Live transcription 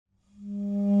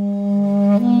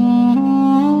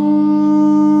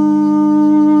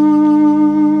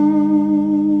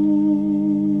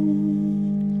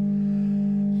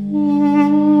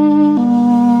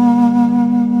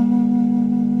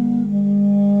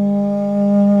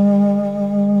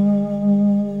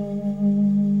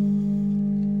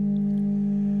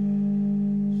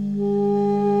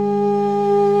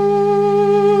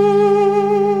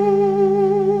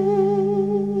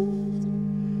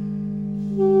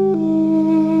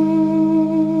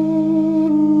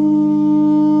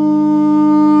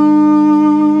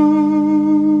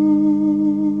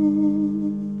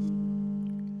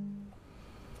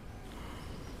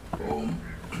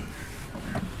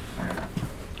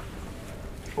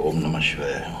Om Namah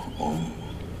Shivaya.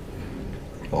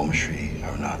 Om Shri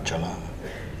Arunachala.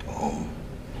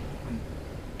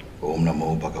 Om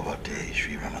Namo Bhagavate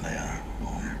Shri Ramanaya.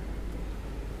 Om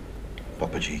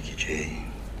Papaji ki jai.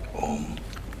 Om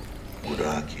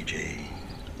Buddha ki jai.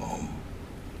 Om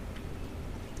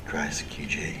Christ ki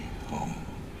jai. Om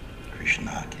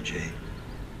Krishna ki jai.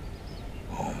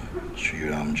 Om Shri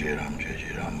Ram Jai Ram Jai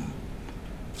Jai Ram.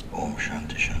 Om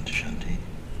Shanti Shanti Shanti.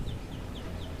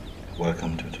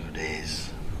 Welcome to today's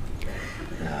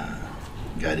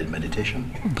guided meditation.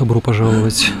 Добро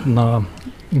пожаловать на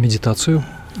медитацию,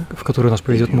 в которую нас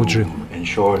поведет Муджи.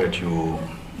 Ensure that you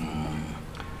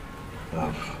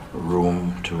have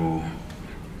room to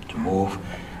move,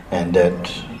 and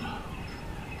that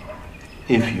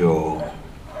if you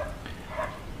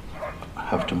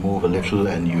have to move a little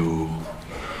and you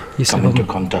come into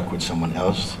contact with someone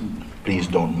else, please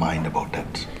don't mind about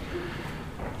that.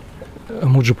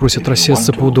 Муджи просит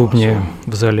рассесться поудобнее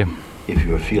в зале. If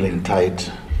you are feeling tight,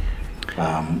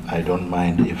 I don't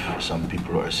mind if some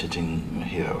people are sitting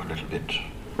here a little bit.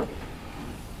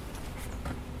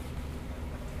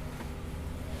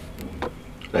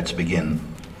 Let's begin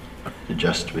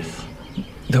just with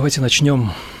Давайте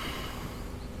начнем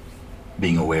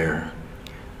being aware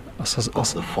of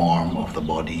the form of the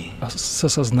body, с the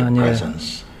осознания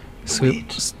presence, the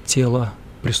weight тела,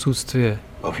 присутствия,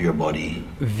 of your body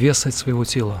веса своего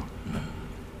тела.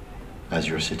 as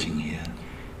you're sitting here.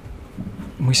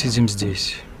 Мы сидим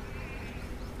здесь.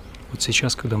 Вот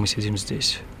сейчас, когда мы сидим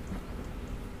здесь.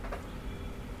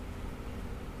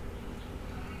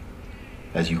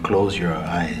 As you close your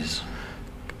eyes,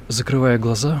 Закрывая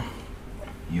глаза,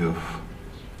 you've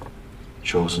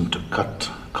chosen to cut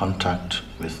contact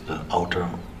with the outer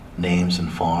names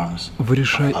and forms вы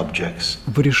of objects,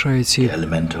 вы the решаете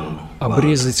elemental world.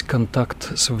 обрезать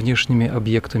контакт с внешними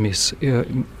объектами, с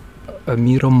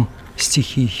миром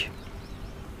стихий.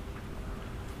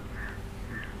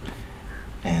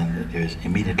 And there is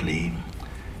immediately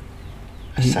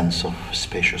a sense of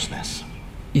spaciousness.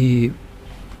 И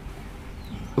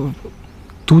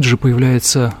тут же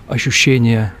появляется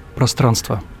ощущение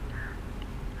пространства.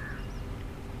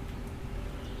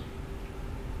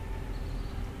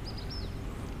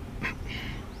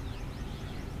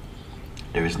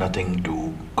 There is nothing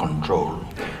to control.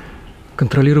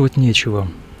 Контролировать нечего.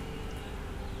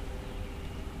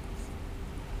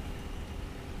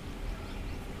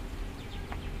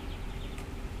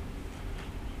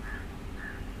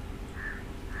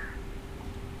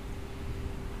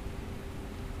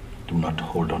 Do not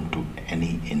hold on to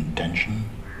any intention.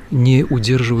 Не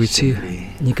удерживайте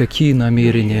никакие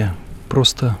намерения.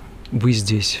 Просто вы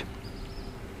здесь.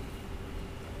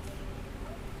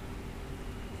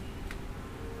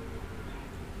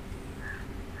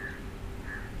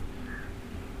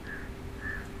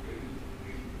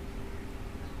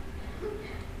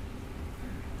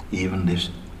 Even this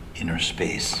inner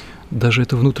space Даже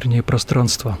это внутреннее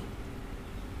пространство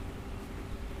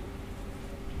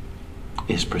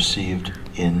is perceived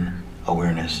in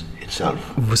awareness itself.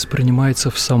 воспринимается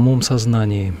в самом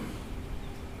сознании.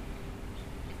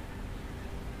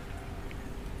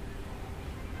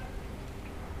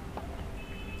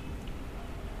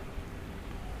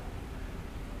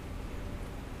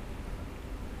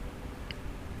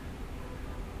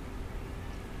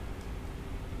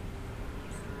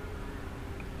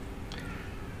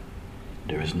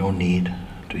 There is no need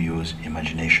to use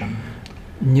imagination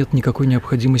Нет никакой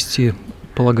необходимости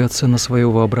полагаться на свое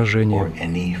or воображение.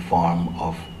 any form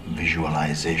of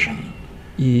visualization.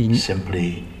 И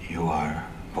Simply you are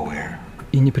aware.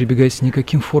 не прибегайте ни к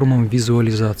каким формам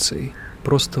визуализации.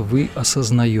 Просто вы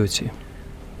осознаете.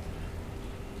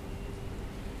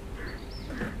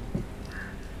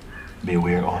 Be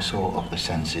aware also of the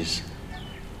senses.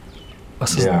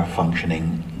 They are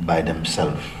functioning by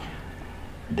themselves.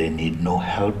 They need no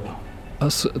help.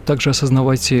 Также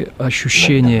осознавайте Let them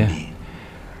ощущения. be.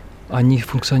 Они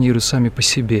функционируют сами по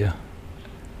себе.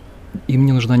 Им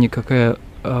не нужна никакая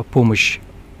помощь.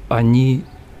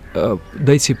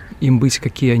 Дайте им быть,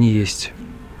 какие они есть.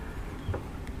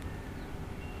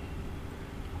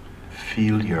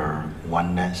 Feel your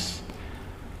oneness,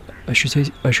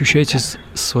 Ощущайте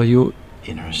свое,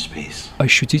 inner space.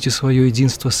 ощутите свое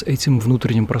единство с этим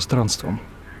внутренним пространством.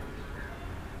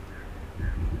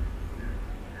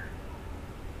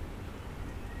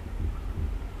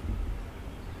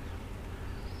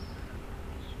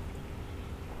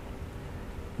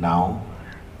 Now,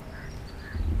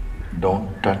 don't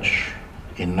touch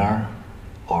inner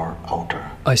or outer.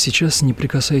 А сейчас не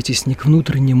прикасайтесь ни к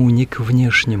внутреннему, ни к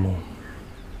внешнему.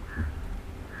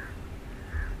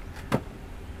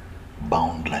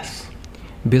 Boundless.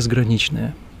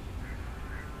 безграничное.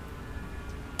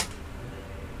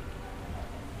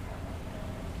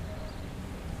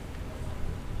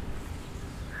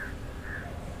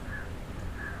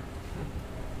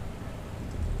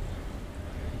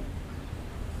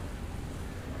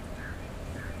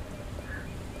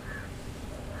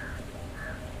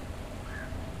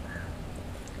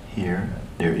 Here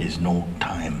there is no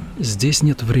time, Здесь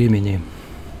нет времени,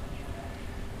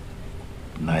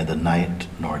 neither night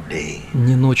nor day,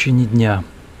 ни ночи, ни дня.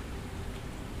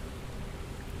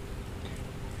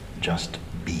 just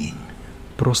being.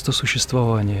 Просто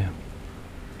существование,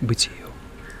 бытие.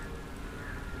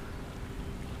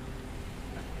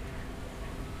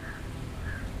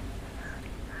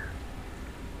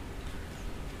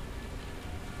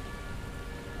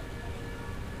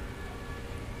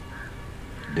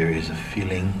 There is a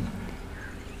feeling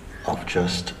of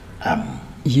just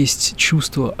Есть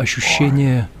чувство,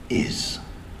 ощущение is.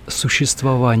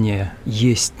 существования,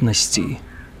 естьности.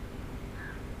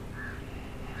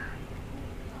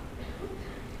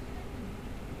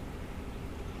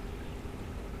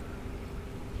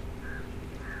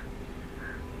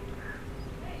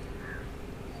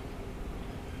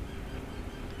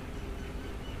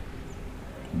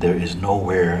 There is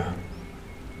nowhere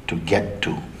to get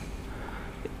to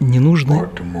Не нужно,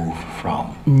 or to move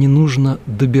from. не нужно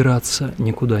добираться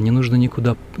никуда, не нужно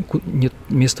никуда, нет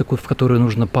места, в которое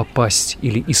нужно попасть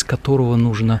или из которого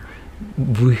нужно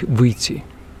выйти.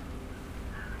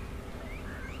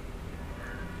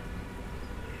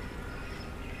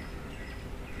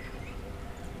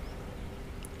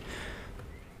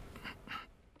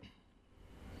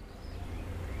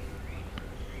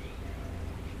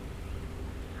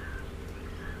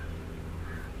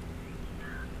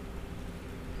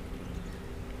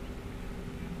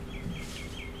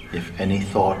 If any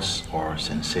thoughts or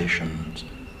sensations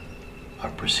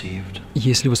are perceived,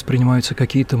 Если воспринимаются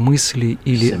какие-то мысли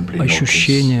или Simply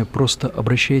ощущения, просто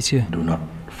обращайте do not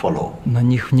follow. на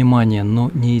них внимание,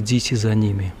 но не идите за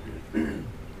ними.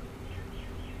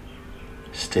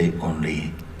 Stay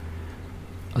only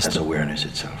as awareness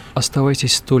itself.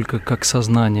 Оставайтесь только как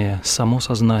сознание, само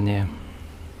сознание.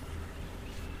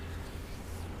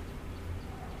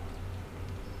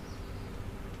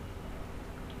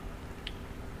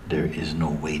 There is no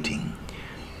waiting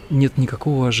Нет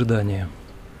никакого ожидания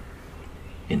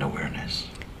in awareness.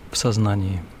 в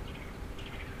сознании.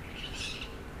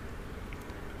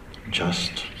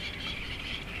 Just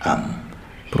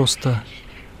Просто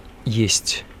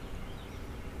есть.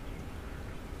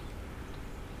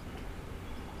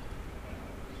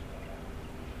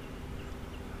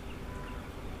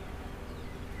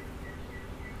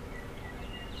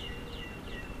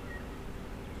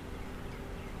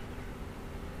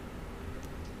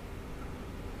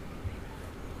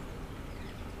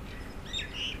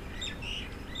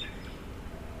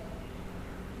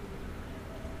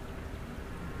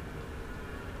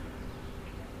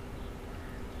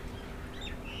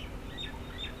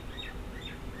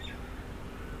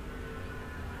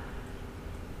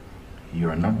 you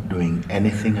are not doing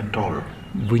anything at all.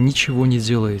 Вы ничего не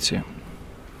делаете.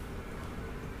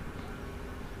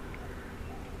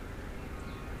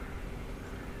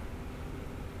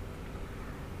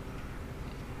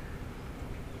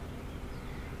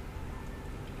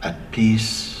 At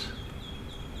peace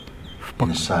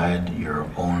inside your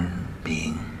own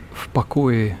being. В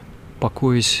покое,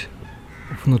 покоясь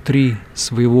внутри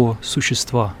своего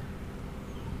существа.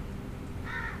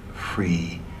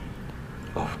 Free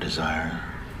of desire.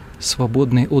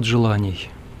 Свободный от желаний.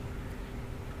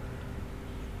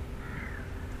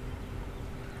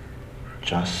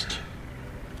 Just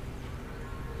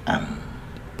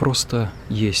Просто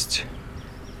есть.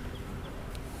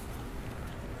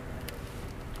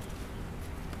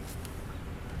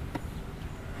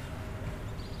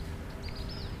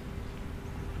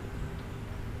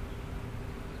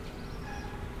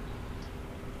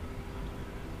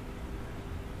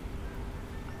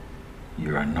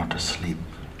 You are not asleep.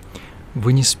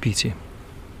 Вы не спите.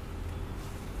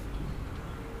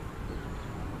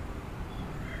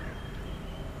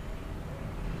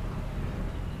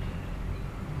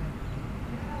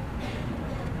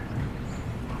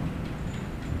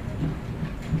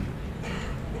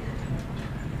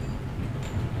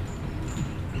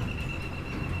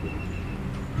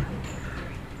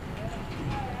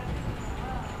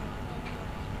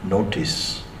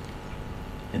 Notice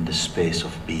in the space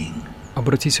of being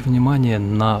Обратите внимание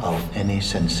на how any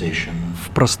sensation в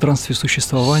пространстве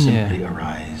существования, simply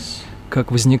arise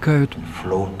как возникают and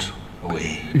float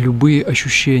away любые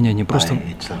ощущения, они просто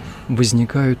by itself,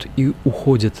 возникают и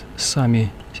уходят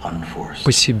сами unforced.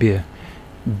 по себе,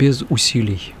 без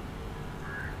усилий.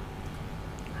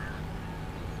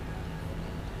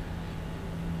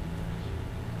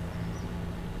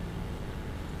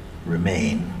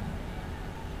 Remain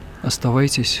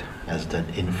Оставайтесь, as that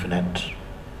infinite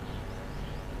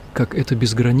как это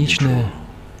безграничное,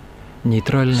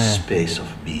 нейтральное space of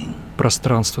being.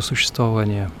 пространство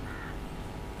существования.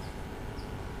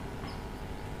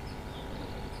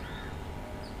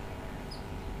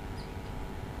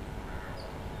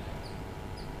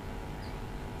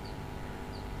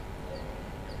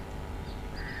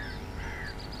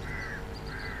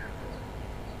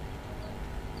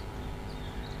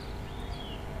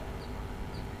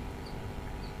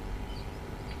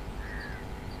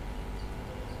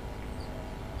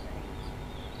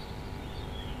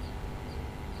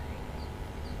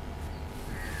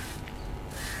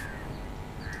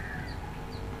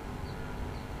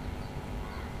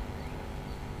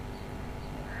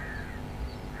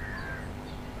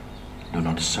 Do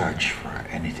not search for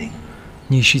anything.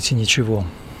 Не ищите ничего.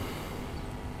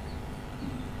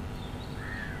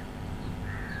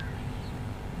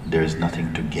 There is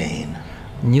nothing to gain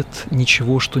Нет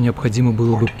ничего, что необходимо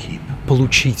было or бы to keep.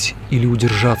 получить или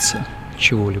удержаться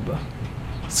чего-либо,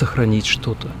 сохранить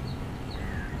что-то.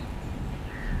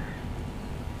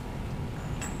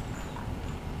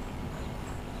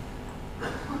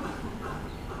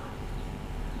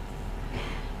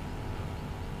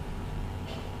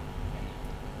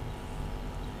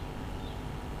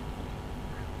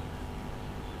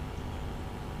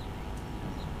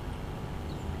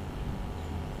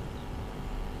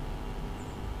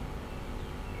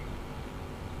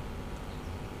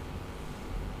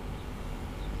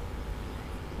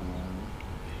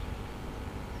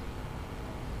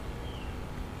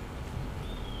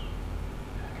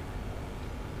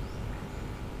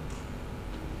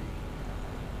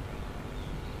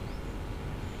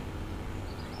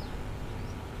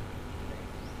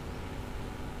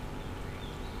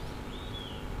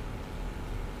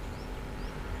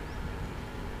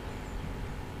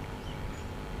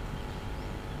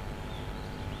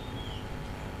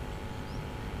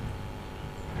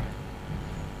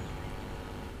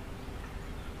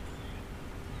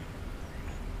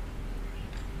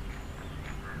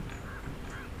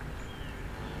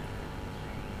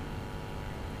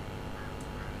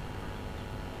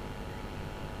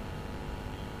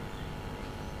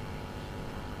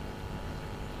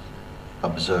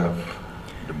 Observe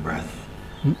the breath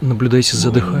Наблюдайте за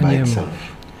moving by дыханием, itself,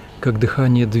 как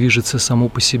дыхание движется само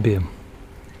по себе,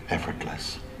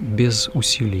 effortless. без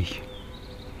усилий.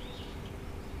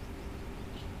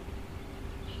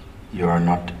 You are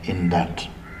not in that.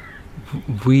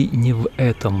 Вы не в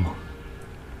этом.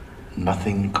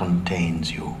 Nothing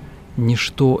contains you.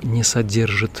 Ничто не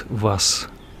содержит вас.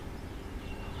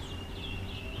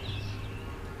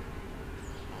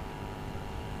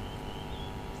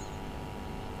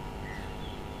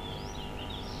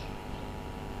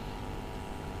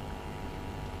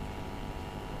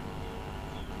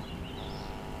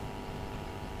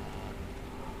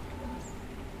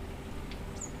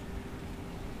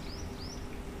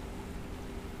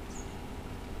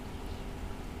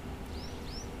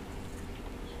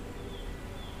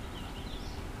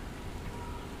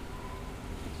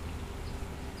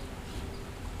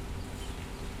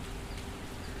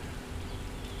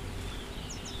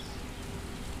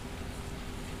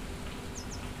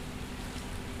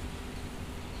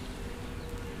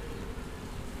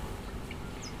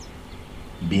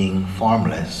 Being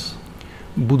formless,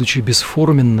 Будучи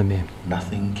бесформенными,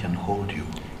 nothing can hold you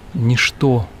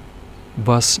ничто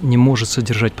вас не может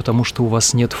содержать, потому что у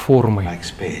вас нет формы, like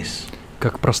space.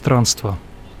 как пространство.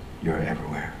 You're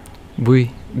everywhere.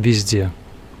 Вы везде.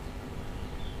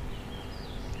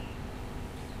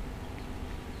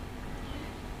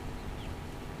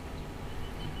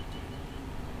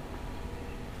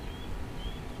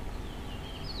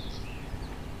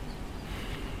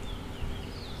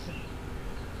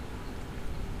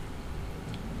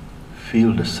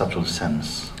 Feel the subtle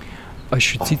sense of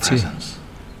Ощутите presence.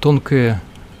 тонкое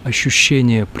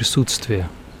ощущение присутствия.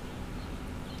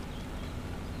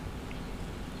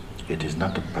 It is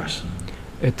not a person.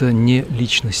 Это не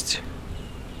личность.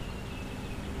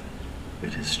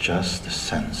 It is just the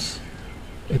sense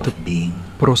Это of being.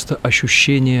 просто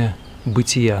ощущение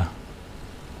бытия.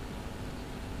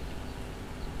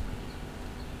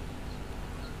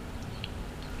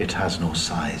 It has no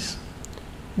size.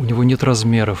 У него нет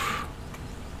размеров.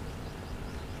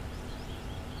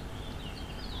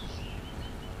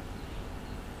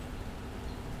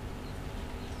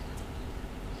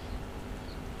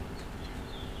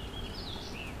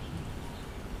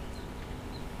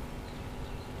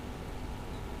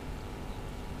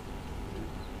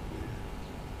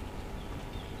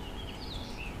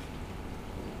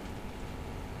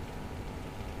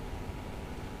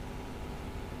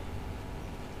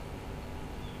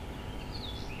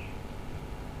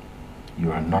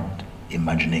 You are not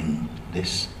imagining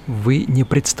this, Вы не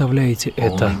представляете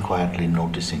это, only quietly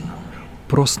noticing.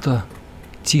 просто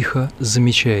тихо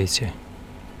замечаете.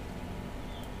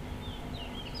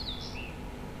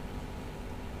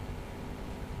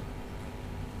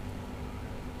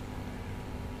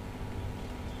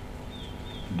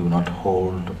 Do not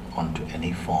hold onto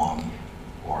any form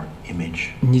or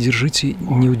image. Не держите,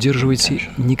 не удерживайте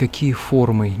никакие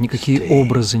формы, никакие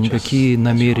образы, никакие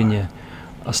намерения.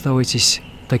 Оставайтесь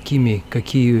такими,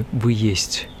 какие вы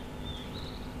есть.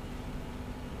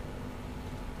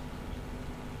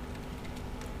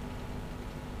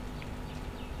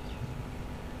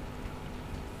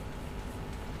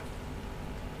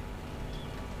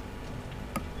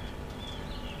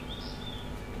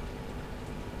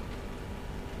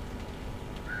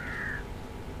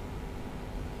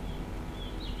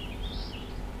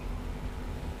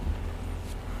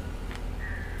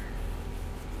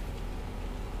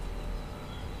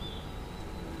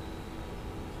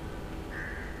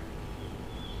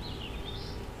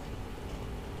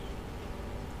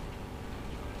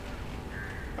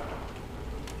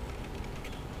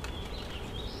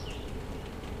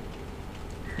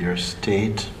 Your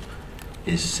state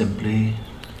is simply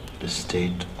the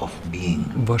state of being,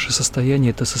 Ваше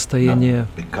состояние — это состояние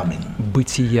not becoming.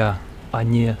 бытия, а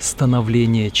не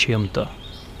становление чем-то.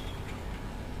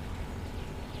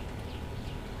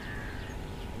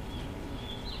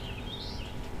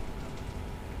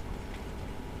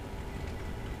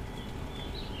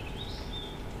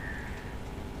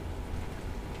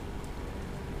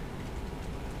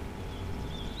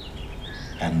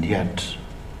 And yet,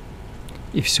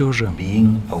 И все же,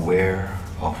 being aware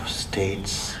of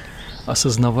states,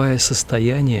 осознавая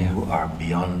состояние, you are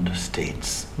beyond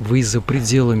states. вы за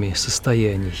пределами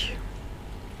состояний.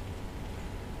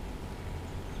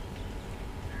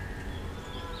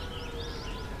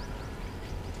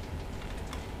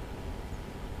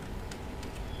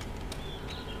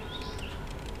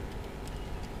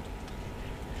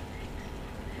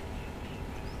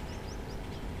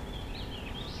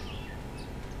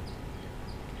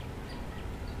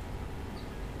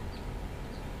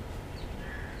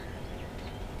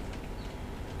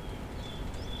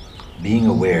 Being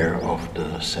aware of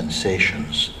the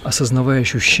sensations Осознавая come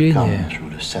ощущения,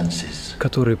 through the senses,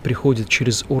 которые приходят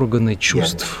через органы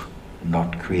чувств,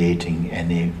 not creating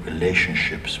any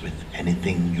relationships with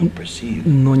anything you perceive,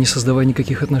 но не создавая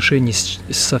никаких отношений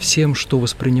со всем, что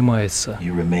воспринимается,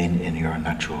 you remain in your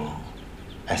natural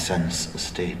essence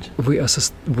state, вы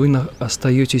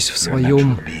остаетесь в your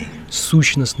своем natural being.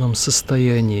 сущностном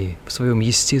состоянии, в своем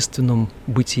естественном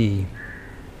бытии.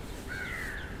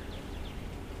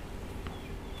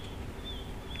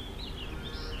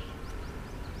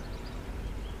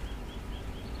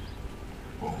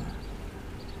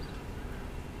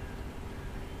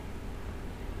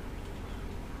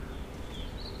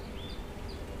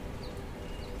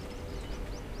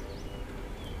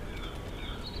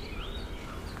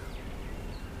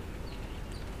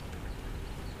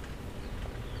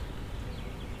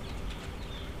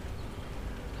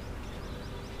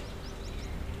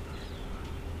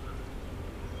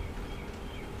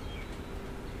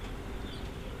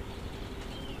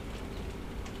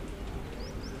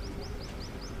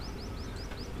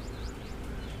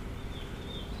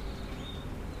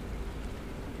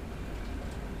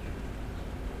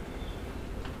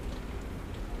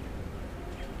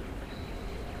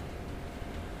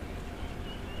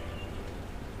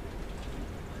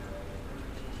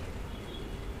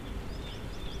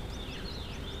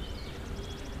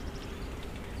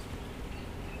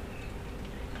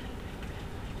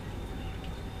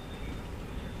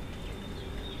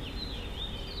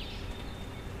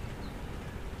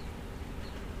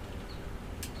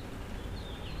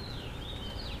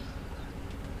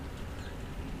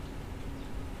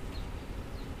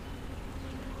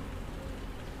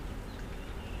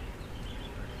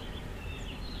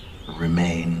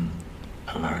 Remain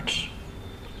alert.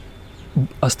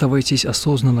 Оставайтесь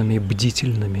осознанными,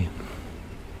 бдительными.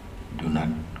 Do not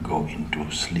go into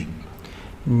sleep.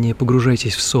 Не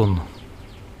погружайтесь в сон.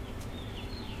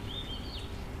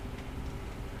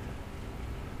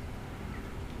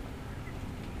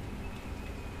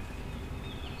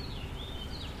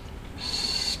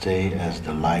 Stay as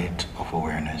the light of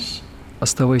awareness.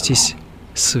 Оставайтесь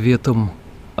светом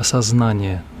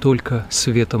осознания, только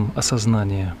светом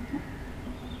осознания.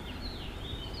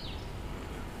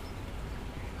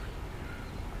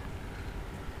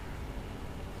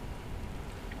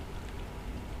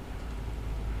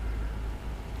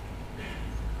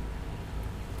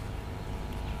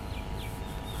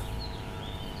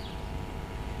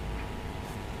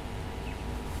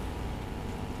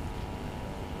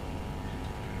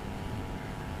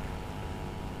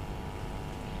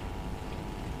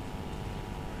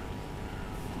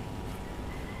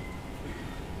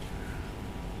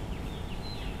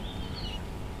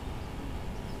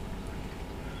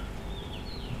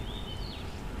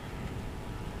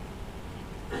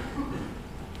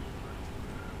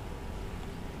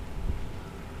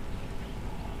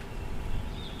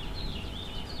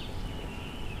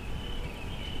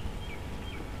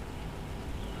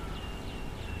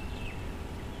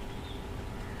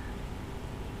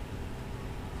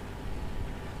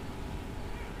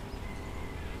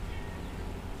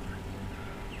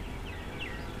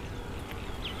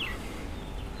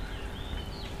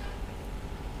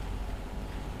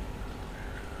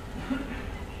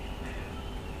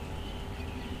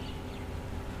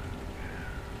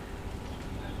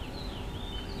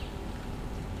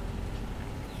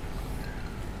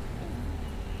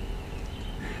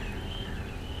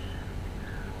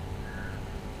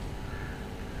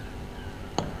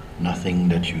 Nothing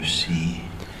that you see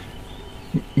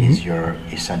is your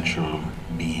essential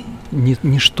being.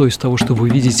 Ничто из того, что вы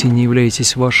видите, не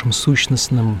являетесь вашим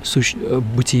сущностным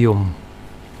бытием.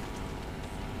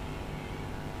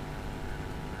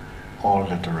 All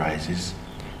that arises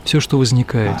Все, что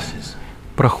возникает, passes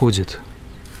проходит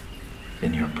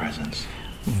in your presence.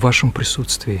 в вашем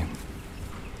присутствии.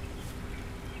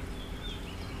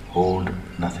 Hold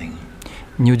nothing.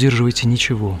 Не удерживайте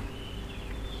ничего.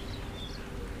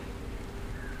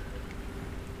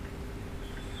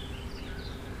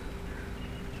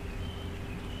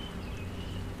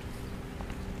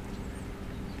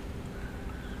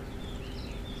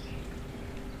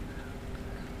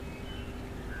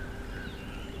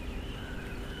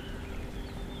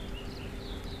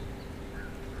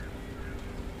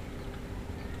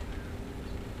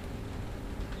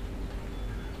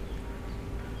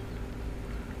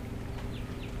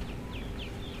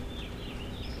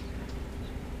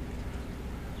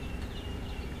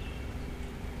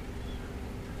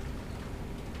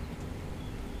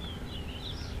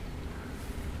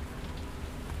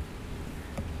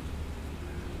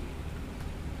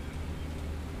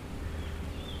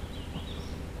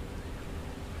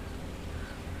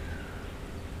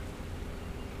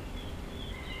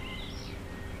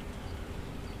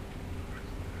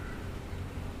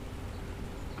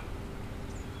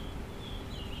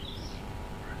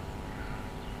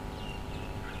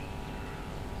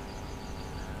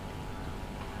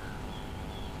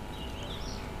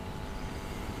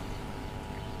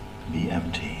 Be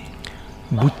empty.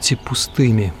 Будьте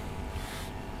пустыми.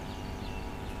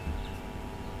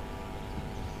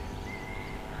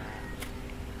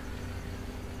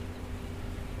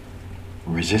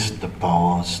 Resist the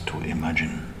powers to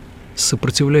imagine.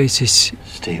 Сопротивляйтесь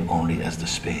Stay only as the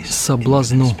space.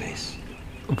 соблазну in space.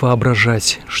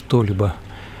 воображать что-либо.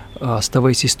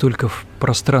 Оставайтесь только в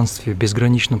пространстве, в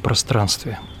безграничном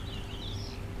пространстве.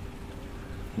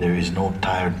 There is no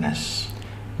tiredness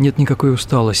Нет никакой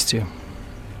усталости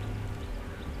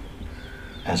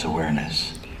as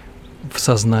awareness. в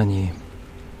сознании.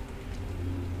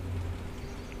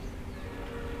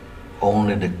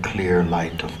 Only the clear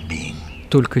light of being.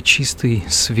 Только чистый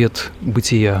свет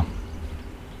бытия.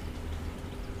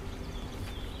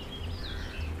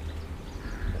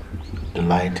 The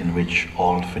light in which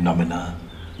all phenomena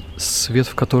Свет,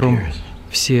 в котором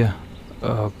appears.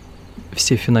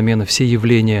 все феномены, все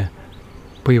явления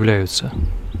появляются.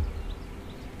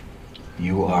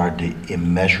 You are the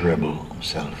immeasurable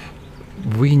self.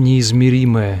 Вы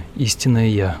неизмеримое истинное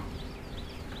Я.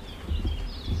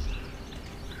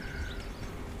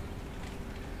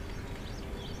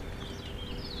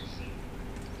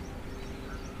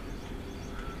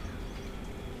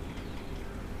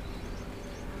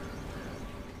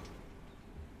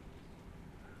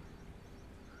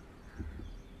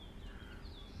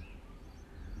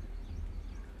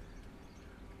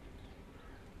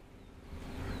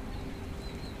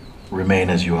 Remain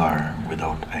as you are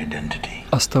without identity.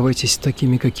 Оставайтесь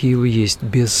такими, какие вы есть,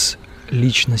 без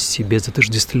личности, без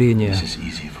отождествления. This is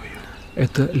easy for you.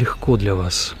 Это легко для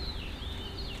вас.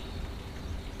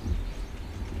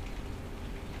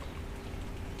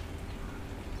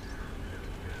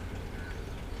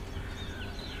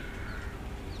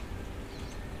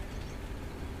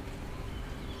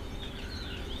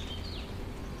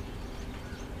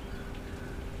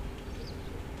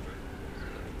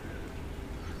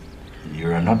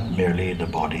 You are not merely the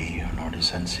body nor the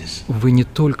senses. Вы не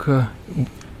только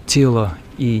тело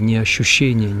и не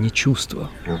ощущение, не чувство.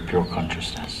 You're pure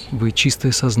consciousness. Вы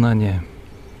чистое сознание.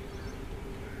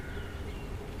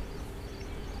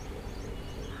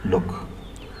 Look,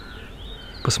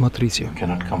 Посмотрите. you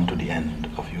cannot come to the end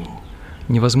of you.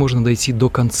 Невозможно дойти до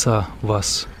конца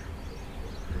вас.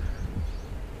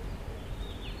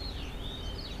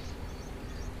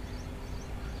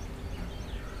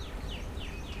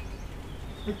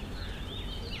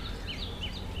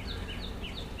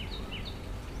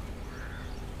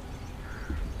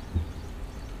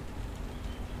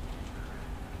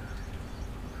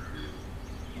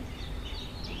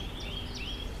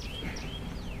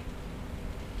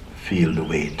 Feel the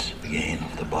weight again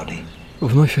of the body.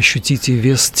 Вновь ощутите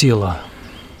вес тела.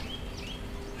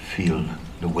 Feel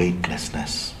the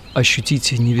weightlessness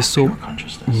Ощутите of your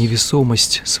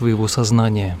невесомость своего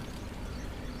сознания.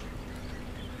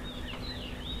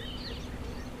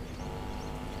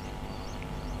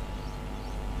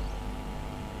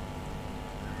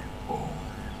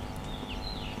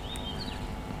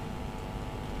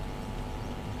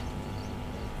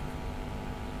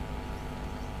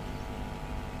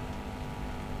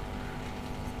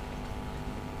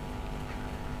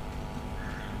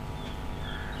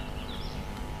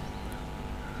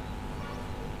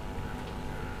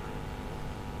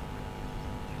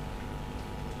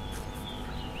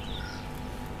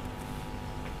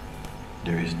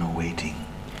 There is no waiting,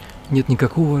 Нет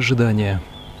никакого ожидания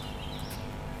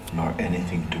nor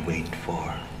anything to wait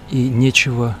for. и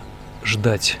нечего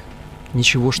ждать.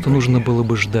 Ничего, что нужно было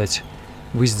бы ждать.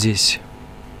 Вы здесь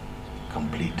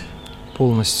Complete.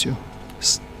 полностью.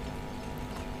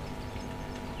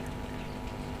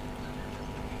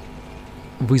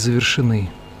 Вы завершены.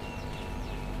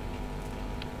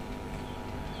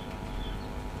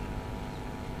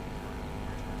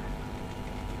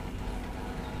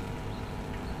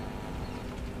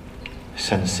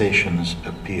 Sensations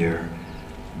appear,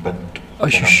 but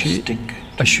cannot stick to you,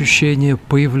 Ощущения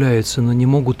появляются, но не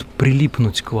могут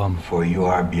прилипнуть к вам, for you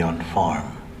are beyond form.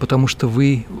 потому что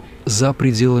вы за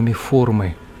пределами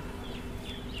формы.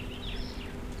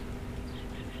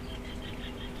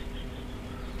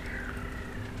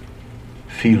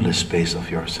 Feel the space of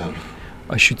yourself.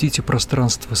 Ощутите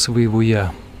пространство своего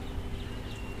 «я».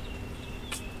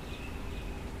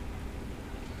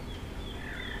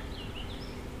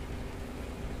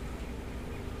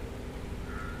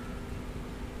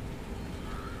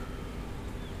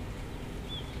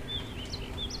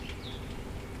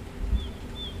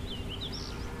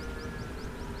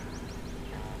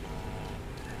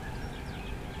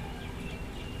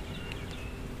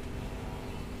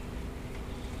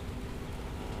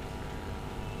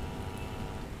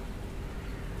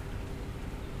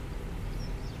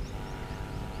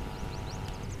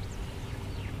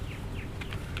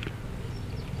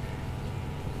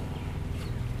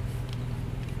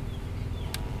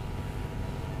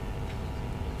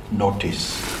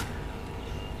 Notice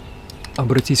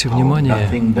Обратите how внимание,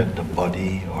 nothing that the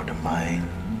body or the mind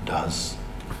does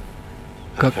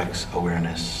Как- affects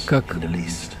awareness как- in the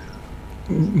least.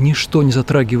 ничто не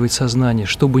затрагивает сознание,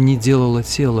 что бы ни делало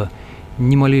тело,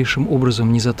 ни малейшим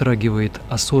образом не затрагивает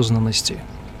осознанности.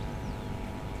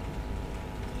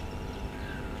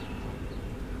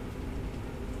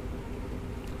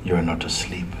 You are not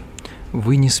asleep.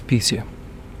 Вы не спите.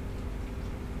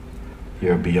 You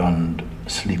are beyond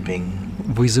sleeping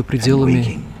Вы за and пределами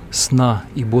waking. сна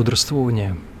и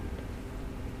бодрствования.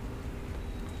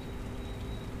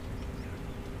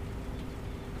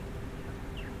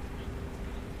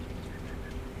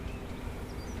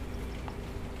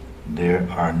 There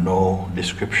are no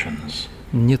descriptions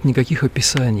Нет никаких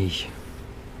описаний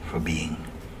for being.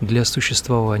 для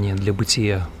существования, для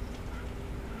бытия.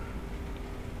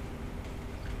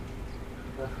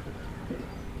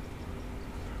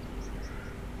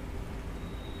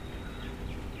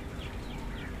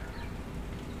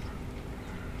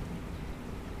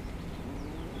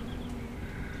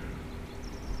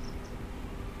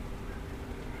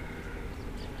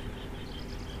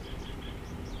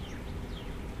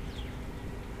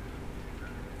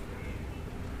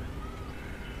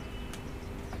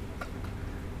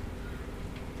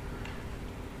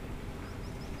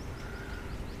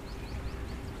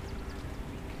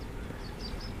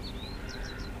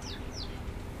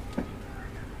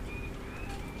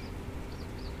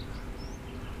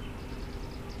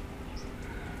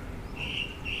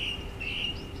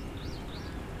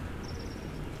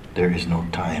 There is no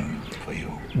time for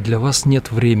you. Для вас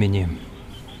нет времени.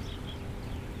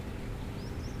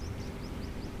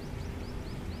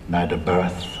 Neither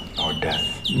birth nor death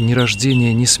Ни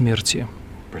рождения, ни смерти.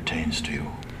 pertains to you.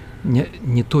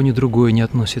 Ни то, ни другое не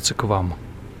относится к вам.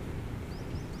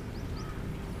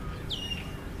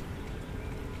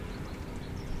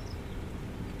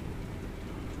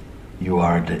 You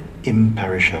are the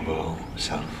imperishable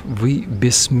self. Вы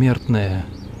бессмертное,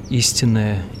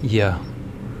 истинное «Я».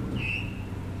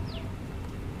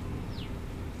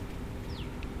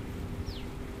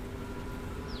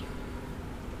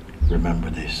 Remember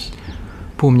this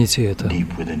Помните это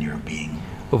deep within your being.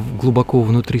 глубоко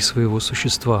внутри своего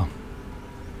существа.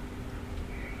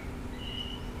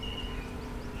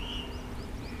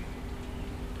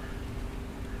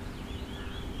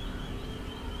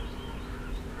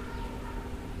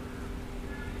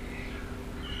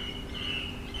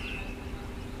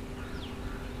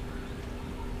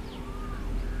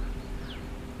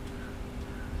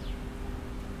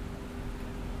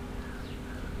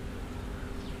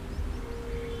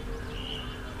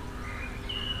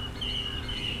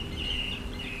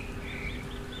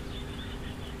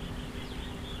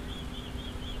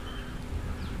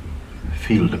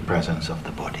 Feel the presence of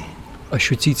the body.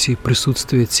 Ощутите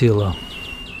присутствие тела.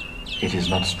 It is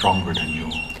not stronger than you.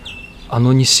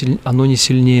 Оно не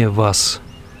сильнее вас.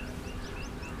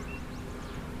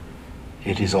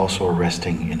 It is also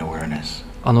resting in awareness,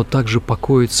 Оно также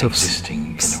покоится в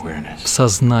existing in awareness.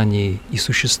 сознании и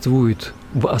существует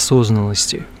в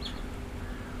осознанности.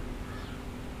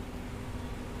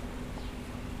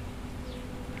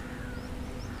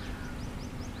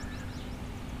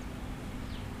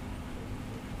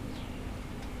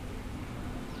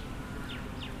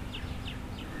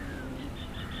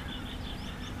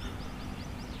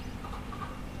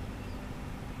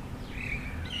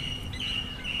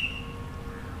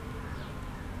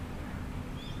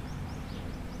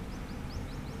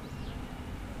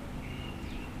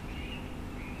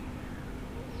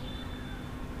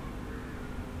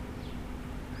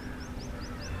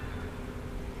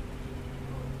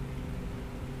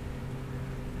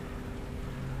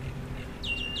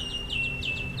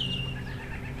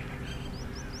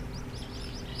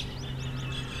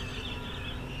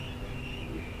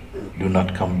 Do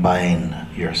not combine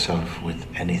yourself with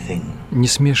anything Не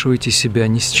смешивайте себя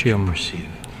ни с that you чем, perceive.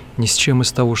 ни с чем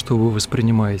из того, что вы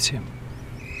воспринимаете.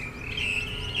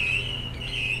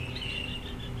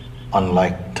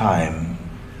 Unlike time,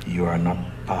 you are not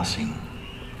passing.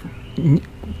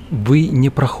 Вы не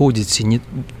проходите,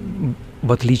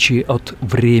 в отличие от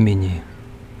времени.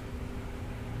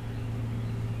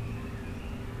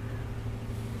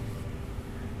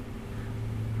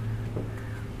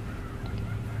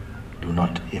 Do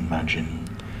not imagine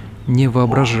Не or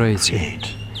воображайте, create.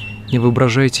 не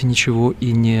воображайте ничего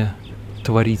и не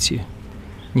творите,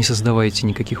 не создавайте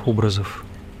никаких образов.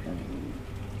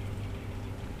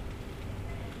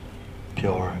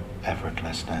 Pure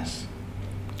effortlessness.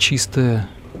 Чистая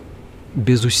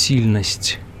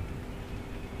безусильность,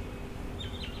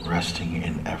 Resting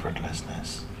in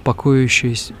effortlessness.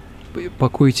 покойтесь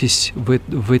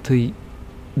в этой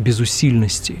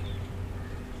безусильности.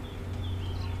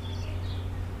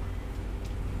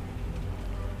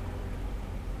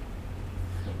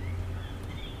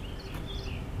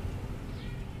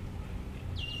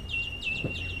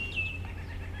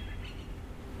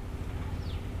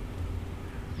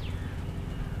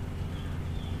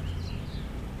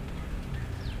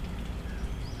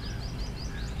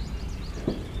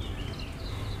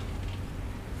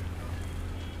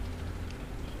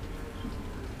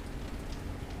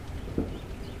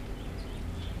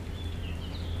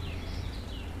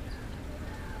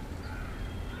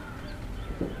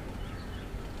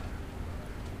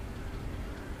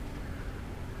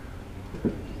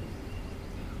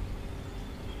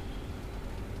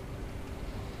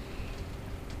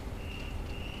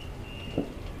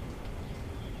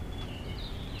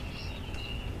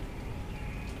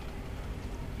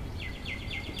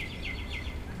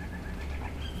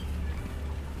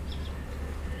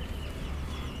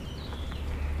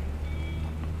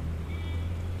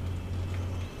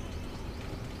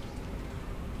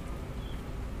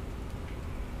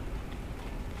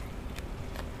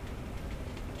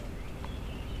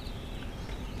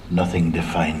 Nothing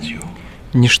defines you.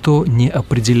 Ничто не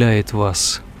определяет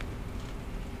вас,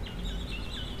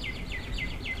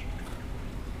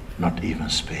 Not even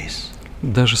space.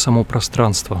 даже само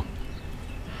пространство.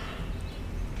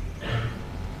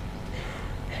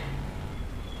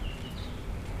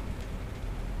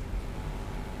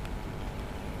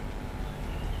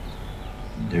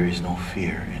 There is no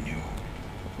fear in you.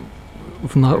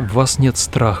 В вас нет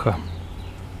страха,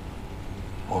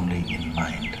 Only in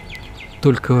mind.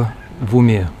 только в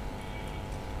уме.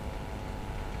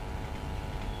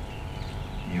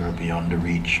 You are beyond the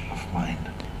reach of mind.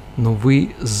 Но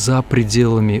вы за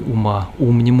пределами ума.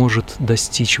 Ум не может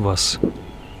достичь вас.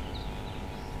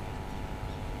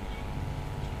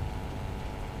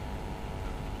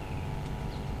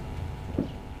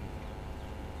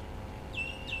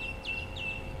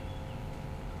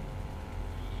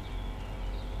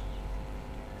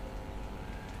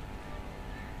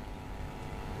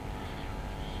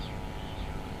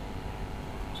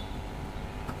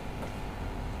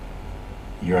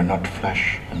 You are not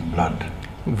flesh and blood.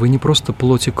 Вы не просто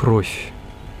плоть и кровь.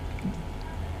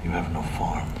 You have no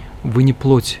form. Вы не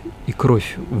плоть и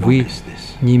кровь. Вы Notice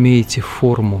this. не имеете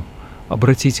форму.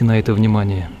 Обратите на это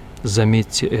внимание.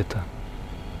 Заметьте это.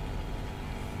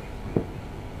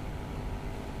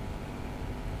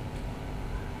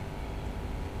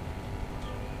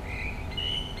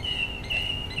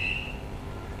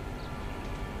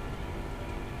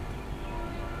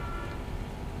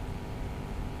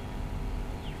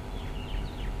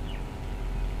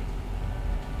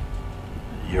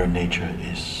 Your nature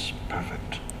is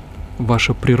perfect,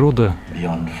 Ваша природа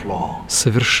beyond flaw.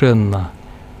 совершенна.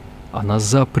 Она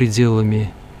за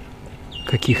пределами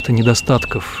каких-то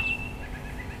недостатков.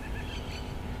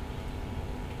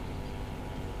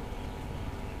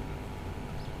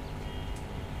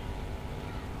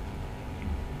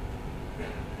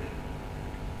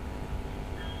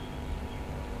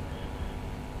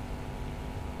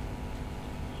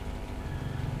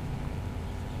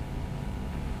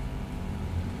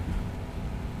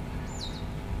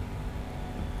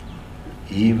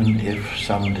 Even if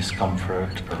some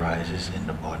discomfort arises in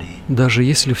the body, Даже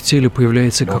если в теле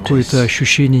появляется какое-то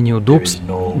ощущение there is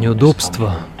no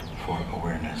неудобства, discomfort for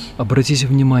awareness. обратите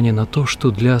внимание на то,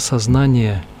 что для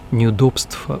осознания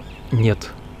неудобства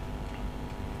нет.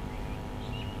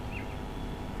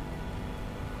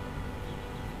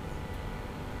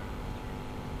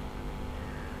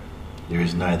 There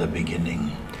is neither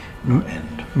beginning nor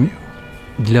end for you.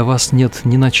 Для вас нет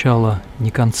ни начала, ни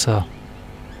конца.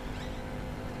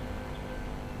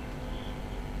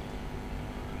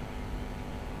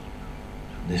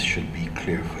 This should be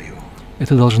clear for you. Это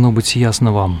Это должно быть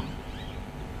ясно вам.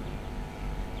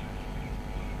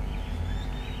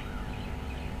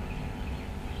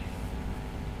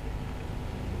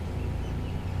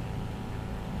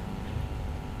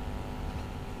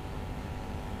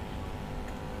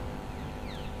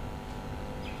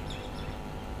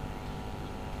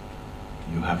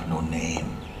 You have no name,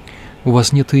 У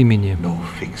вас нет имени, no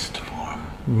fixed form.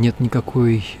 нет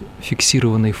никакой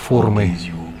фиксированной All формы. these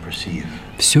you perceive,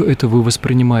 Все это вы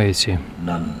воспринимаете,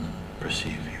 none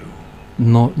perceive you.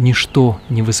 но ничто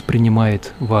не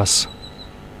воспринимает вас.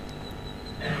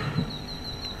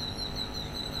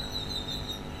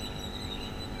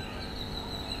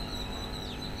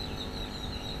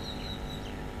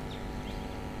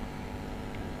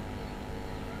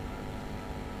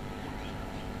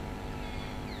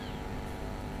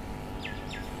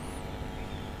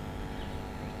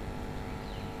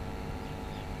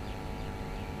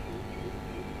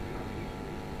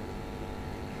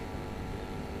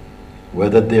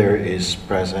 Whether there is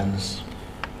presence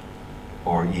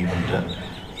or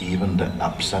even the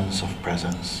absence of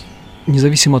presence,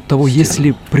 Независимо от того, есть ли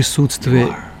you присутствие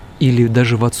are. или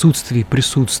даже в отсутствии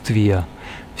присутствия,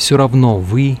 все равно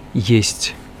вы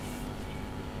есть.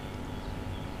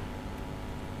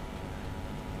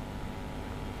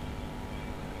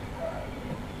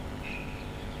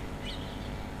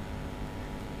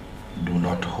 Do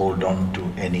not hold on to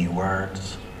any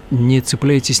words, Не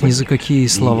цепляйтесь ни за какие be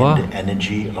слова, in the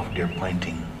energy of their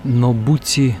pointing. но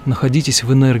находитесь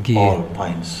в энергии, All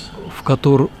points в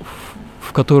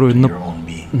которую to your own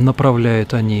being.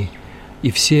 направляют они,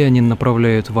 и все они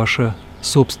направляют ваше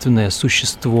собственное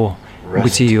существо, Rest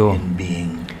бытие. in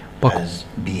being Пок- as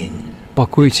being.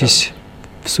 Покойтесь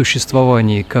в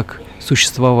существовании, как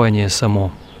существование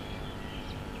само.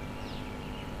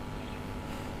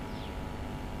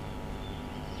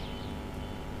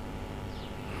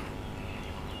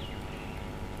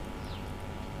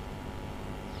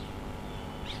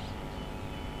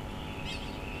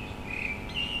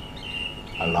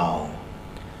 Allow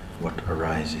what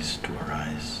arises to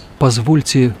arise.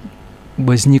 Позвольте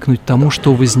возникнуть тому,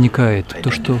 что возникает,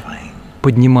 то, что Identifying.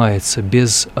 поднимается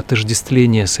без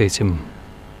отождествления с этим.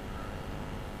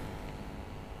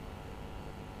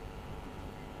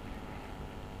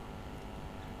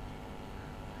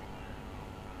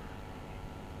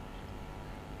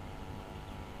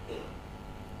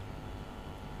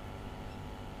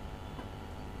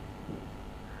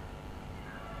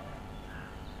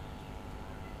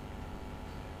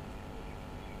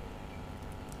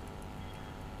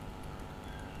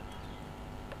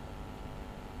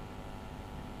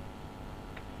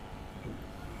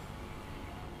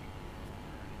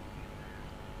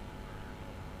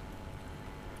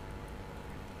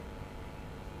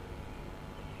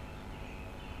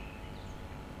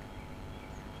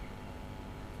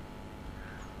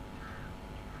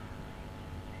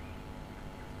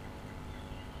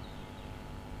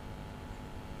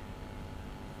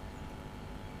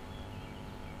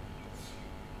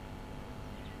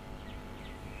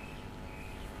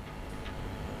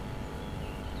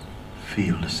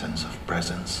 Feel the sense of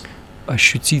presence,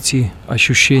 Ощутите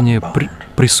ощущение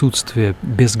присутствия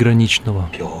безграничного,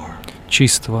 pure,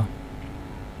 чистого,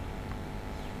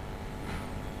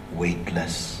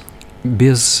 weightless,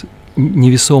 без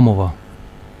невесомого,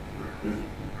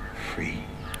 free.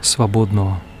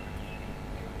 свободного.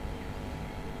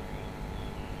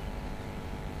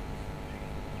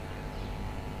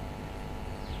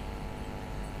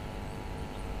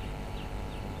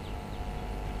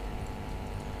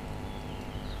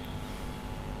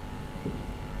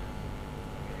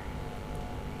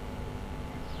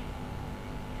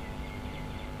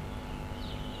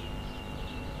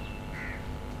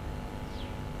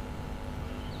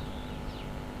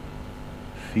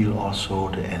 Feel also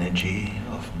the energy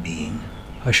of being,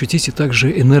 Ощутите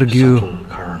также энергию subtle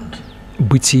current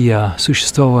бытия,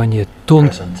 существования,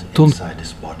 present inside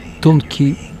this body and your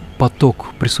тонкий being.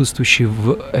 поток, присутствующий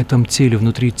в этом теле,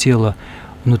 внутри тела,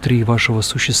 внутри вашего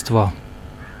существа.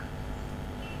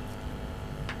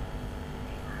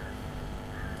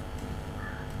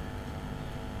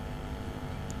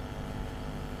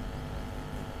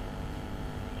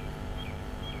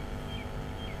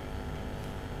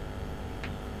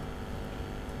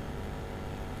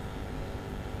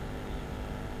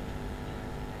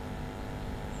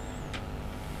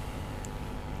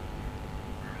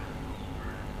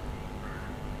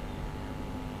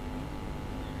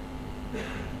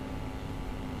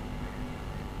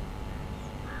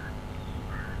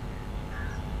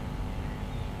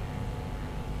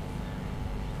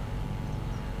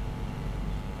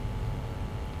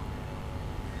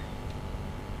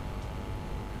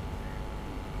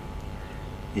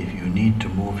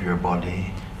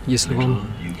 Если вам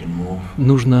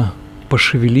нужно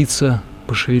пошевелиться,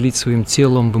 пошевелить своим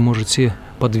телом, вы можете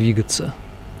подвигаться.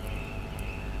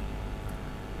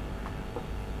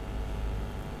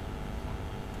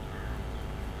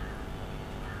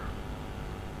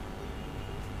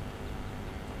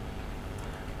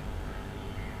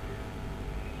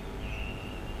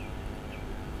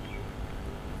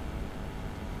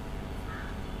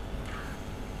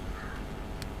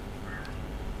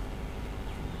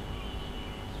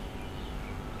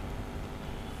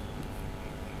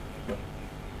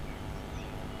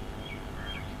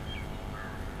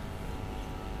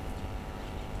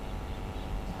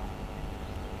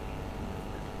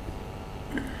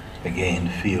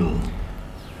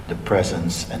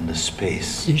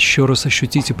 Еще раз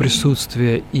ощутите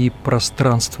присутствие и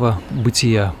пространство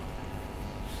бытия.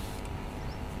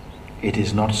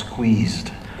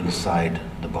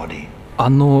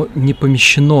 Оно не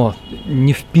помещено,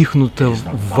 не впихнуто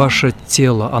в ваше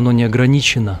тело, оно не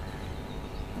ограничено.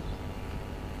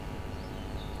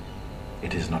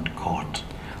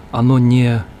 Оно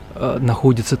не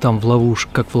находится там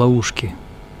как в ловушке.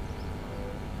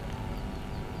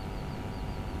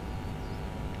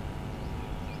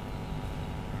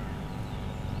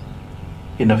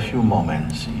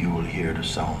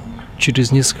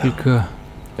 Через несколько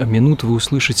минут вы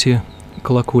услышите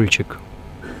колокольчик.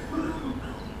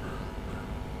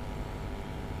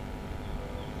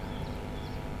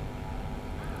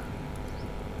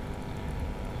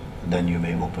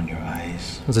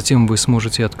 Затем вы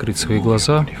сможете открыть свои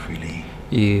глаза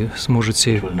и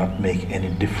сможете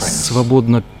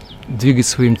свободно двигать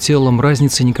своим телом.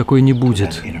 Разницы никакой не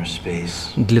будет.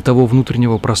 Для того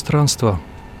внутреннего пространства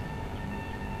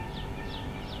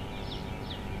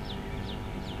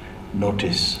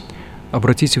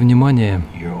обратите внимание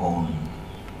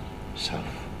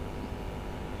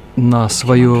на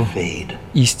свое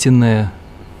истинное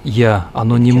 «Я».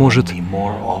 Оно не может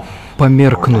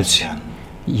померкнуть,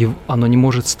 оно не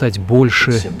может стать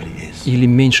больше или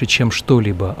меньше, чем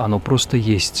что-либо. Оно просто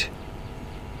есть.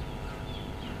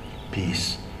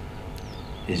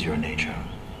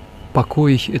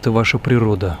 Покой — это ваша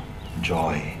природа.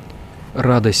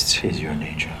 Радость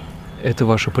 — это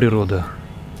ваша природа.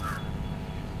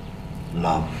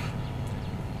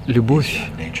 Любовь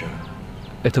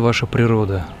 — это ваша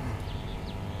природа.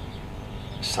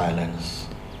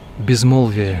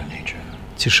 Безмолвие,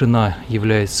 тишина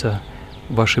является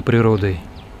вашей природой.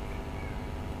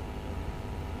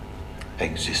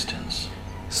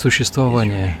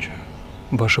 Существование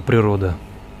 — ваша природа.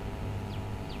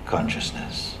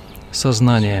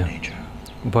 Сознание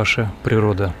 — ваша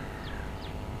природа.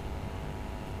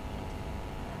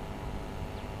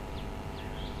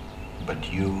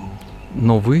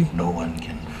 Но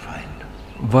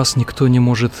вас никто не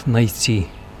может найти.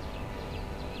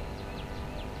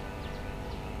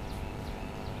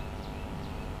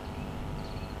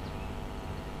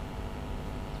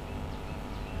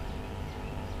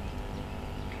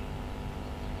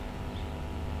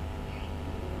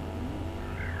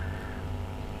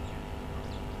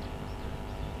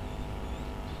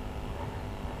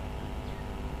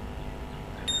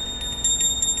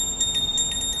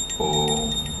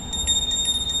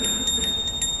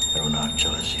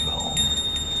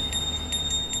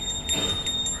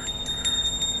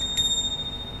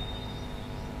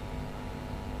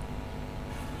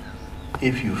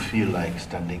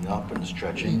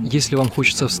 Если вам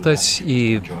хочется встать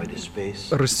и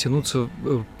растянуться,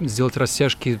 сделать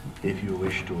растяжки,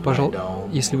 пожалуйста,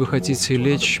 если вы хотите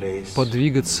лечь,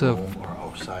 подвигаться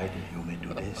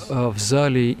в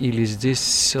зале или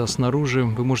здесь снаружи,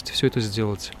 вы можете все это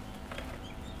сделать.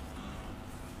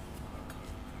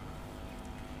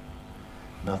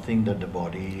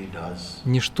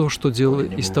 Ничто, что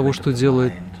делает из того, что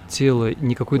делает тело,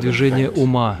 никакое движение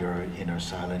ума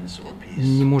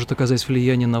не может оказать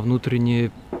влияние на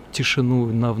внутреннюю тишину,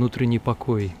 на внутренний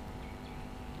покой.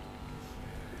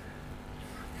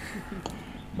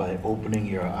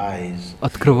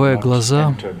 Открывая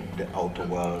глаза,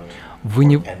 вы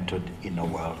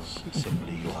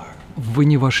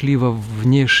не вошли во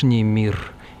внешний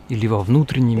мир или во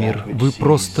внутренний мир, вы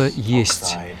просто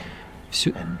есть.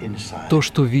 Все то,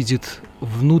 что видит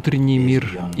внутренний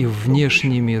мир и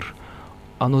внешний мир,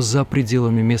 оно за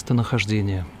пределами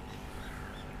местонахождения.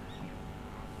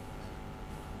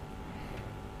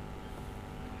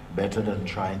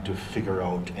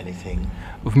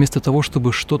 Вместо того,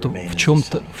 чтобы что-то в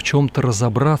чем-то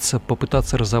разобраться,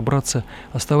 попытаться разобраться,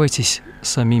 оставайтесь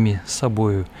самими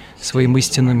собою, своим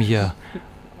истинным «Я»,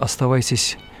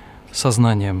 оставайтесь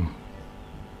сознанием.